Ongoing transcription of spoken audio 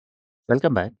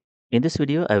Welcome back. In this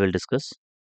video, I will discuss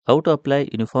how to apply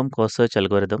uniform cost search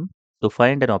algorithm to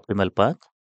find an optimal path.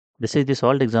 This is the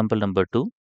solved example number 2.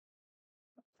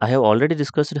 I have already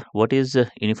discussed what is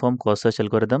uniform cost search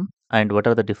algorithm and what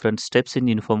are the different steps in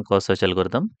uniform cost search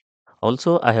algorithm.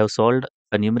 Also, I have solved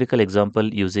a numerical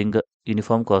example using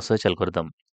uniform cost search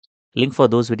algorithm. Link for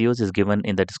those videos is given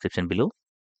in the description below.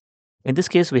 In this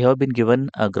case, we have been given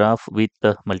a graph with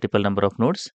multiple number of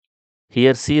nodes.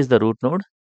 Here C is the root node,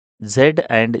 Z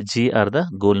and G are the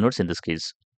goal nodes in this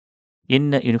case.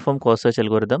 In uniform cost search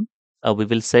algorithm, we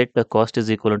will set the cost is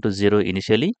equal to 0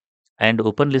 initially and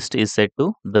open list is set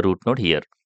to the root node here.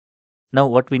 Now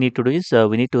what we need to do is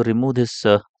we need to remove this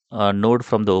node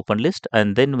from the open list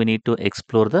and then we need to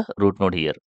explore the root node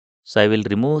here. So I will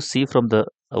remove C from the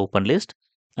open list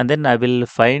and then I will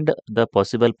find the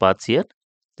possible paths here.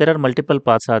 There are multiple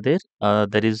paths are there.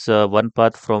 There is one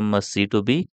path from C to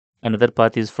B, another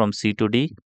path is from C to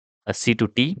D, C to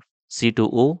T, C to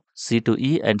O, C to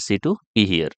E and C to P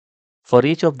here. For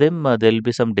each of them, there will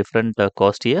be some different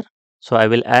cost here. So I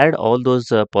will add all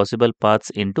those possible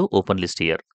paths into open list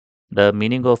here. The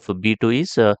meaning of B2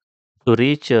 is to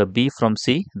reach B from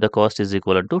C, the cost is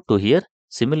equal to 2 here.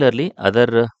 Similarly,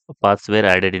 other paths were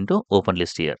added into open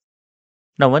list here.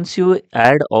 Now, once you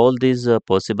add all these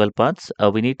possible paths,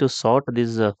 we need to sort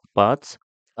these paths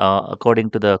according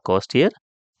to the cost here.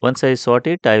 Once I sort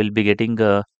it, I will be getting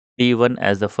T1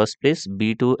 as the first place,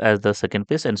 B2 as the second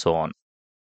place, and so on.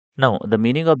 Now, the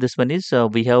meaning of this one is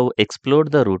we have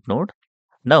explored the root node.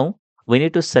 Now, we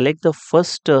need to select the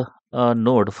first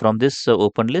node from this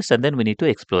open list and then we need to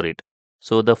explore it.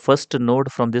 So, the first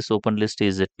node from this open list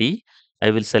is T. I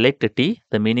will select T.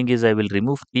 The meaning is I will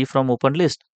remove T from open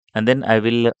list and then I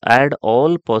will add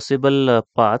all possible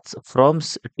paths from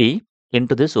T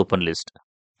into this open list.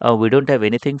 We don't have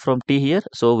anything from T here,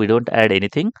 so we don't add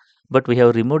anything, but we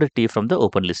have removed T from the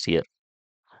open list here.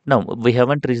 Now, we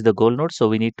haven't reached the goal node, so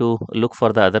we need to look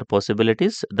for the other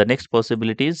possibilities. The next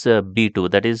possibility is B2,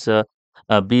 that is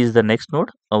B is the next node.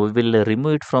 We will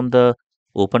remove it from the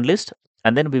open list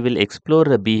and then we will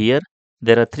explore B here.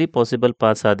 There are three possible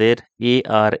paths are there, A,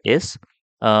 R, S.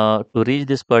 To reach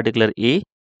this particular A,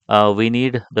 we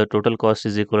need the total cost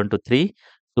is equal to 3.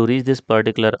 To reach this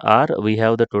particular R, we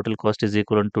have the total cost is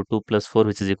equal to 2 plus 4,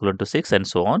 which is equal to 6 and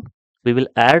so on. We will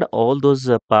add all those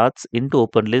paths into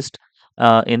open list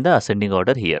in the ascending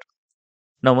order here.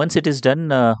 Now, once it is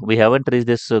done, we haven't reached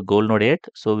this goal node yet.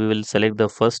 So, we will select the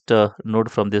first node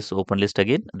from this open list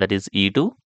again, that is E2.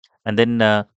 And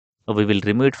then we will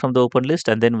remove it from the open list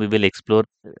and then we will explore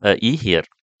E here.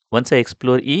 Once I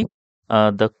explore E,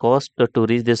 the cost to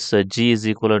reach this G is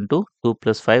equal to 2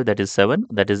 plus 5, that is 7,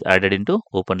 that is added into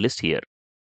open list here.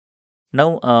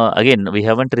 Now, again, we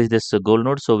haven't reached this goal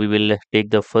node, so we will take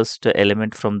the first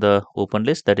element from the open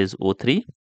list, that is O3.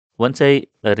 Once I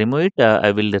remove it,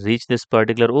 I will reach this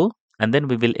particular O and then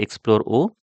we will explore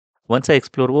O. Once I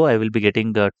explore O, I will be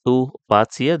getting two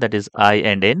paths here, that is I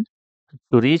and N.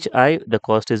 To reach I, the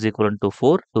cost is equal to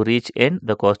 4. To reach N,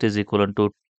 the cost is equal to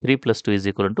 3 plus 2 is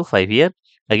equal to 5 here.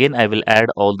 Again, I will add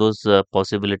all those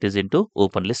possibilities into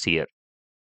open list here.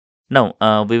 Now,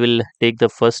 we will take the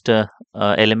first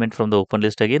element from the open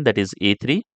list again, that is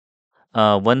A3.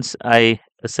 Once I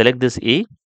select this A,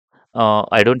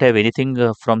 I don't have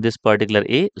anything from this particular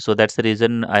A, so that's the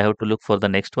reason I have to look for the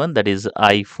next one, that is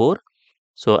I4.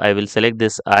 So I will select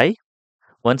this I.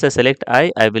 Once I select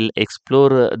I will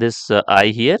explore this I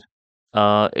here.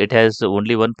 It has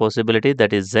only one possibility,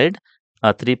 that is Z.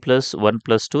 3 plus 1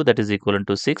 plus 2, that is equal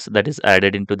to 6, that is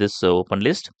added into this open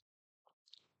list.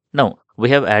 Now, we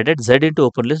have added Z into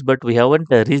open list, but we haven't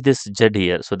reached this Z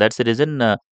here. So that's the reason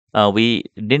we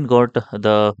didn't got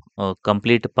the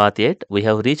complete path yet. We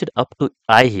have reached up to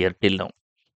I here till now.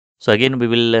 So again, we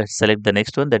will select the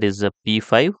next one, that is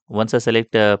P5. Once I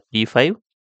select P5,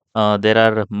 there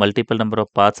are multiple number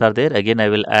of paths are there. Again, I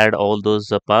will add all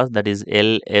those paths, that is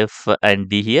L, F and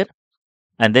D here.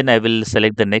 And then I will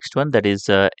select the next one, that is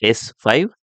S5.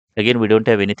 Again, we don't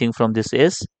have anything from this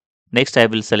S. Next, I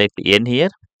will select N here.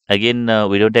 Again,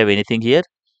 we don't have anything here.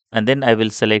 And then I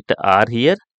will select R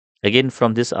here. Again,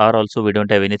 from this R also, we don't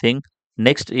have anything.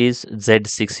 Next is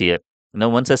Z6 here. Now,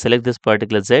 once I select this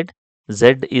particular Z,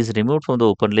 Z is removed from the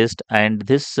open list and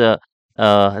this Z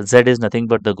is nothing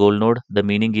but the goal node. The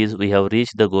meaning is we have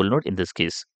reached the goal node in this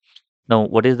case. Now,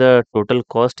 what is the total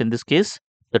cost in this case?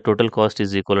 The total cost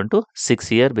is equal to 6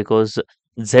 here because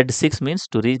Z6 means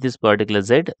to reach this particular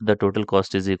Z, the total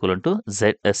cost is equal to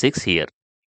Z6 here.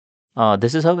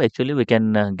 This is how actually we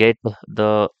can get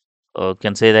the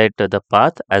can say that the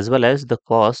path as well as the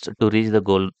cost to reach the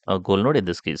goal node in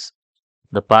this case.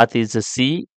 The path is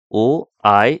C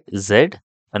OIZ,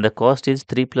 and the cost is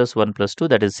 3 plus 1 plus 2,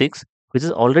 that is 6, which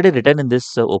is already written in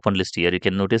this open list here. You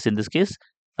can notice in this case,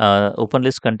 open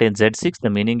list contains Z6. The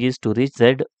meaning is to reach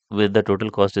Z with the total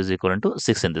cost is equivalent to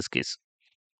 6 in this case.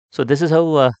 So this is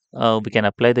how we can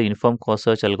apply the uniform cost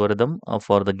search algorithm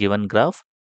for the given graph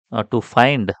to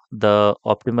find the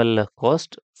optimal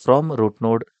cost from root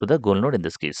node to the goal node in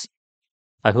this case.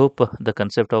 I hope the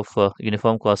concept of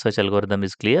uniform cost search algorithm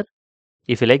is clear.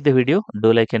 If you like the video,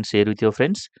 do like and share with your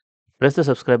friends. Press the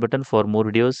subscribe button for more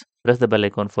videos. Press the bell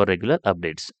icon for regular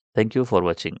updates. Thank you for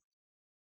watching.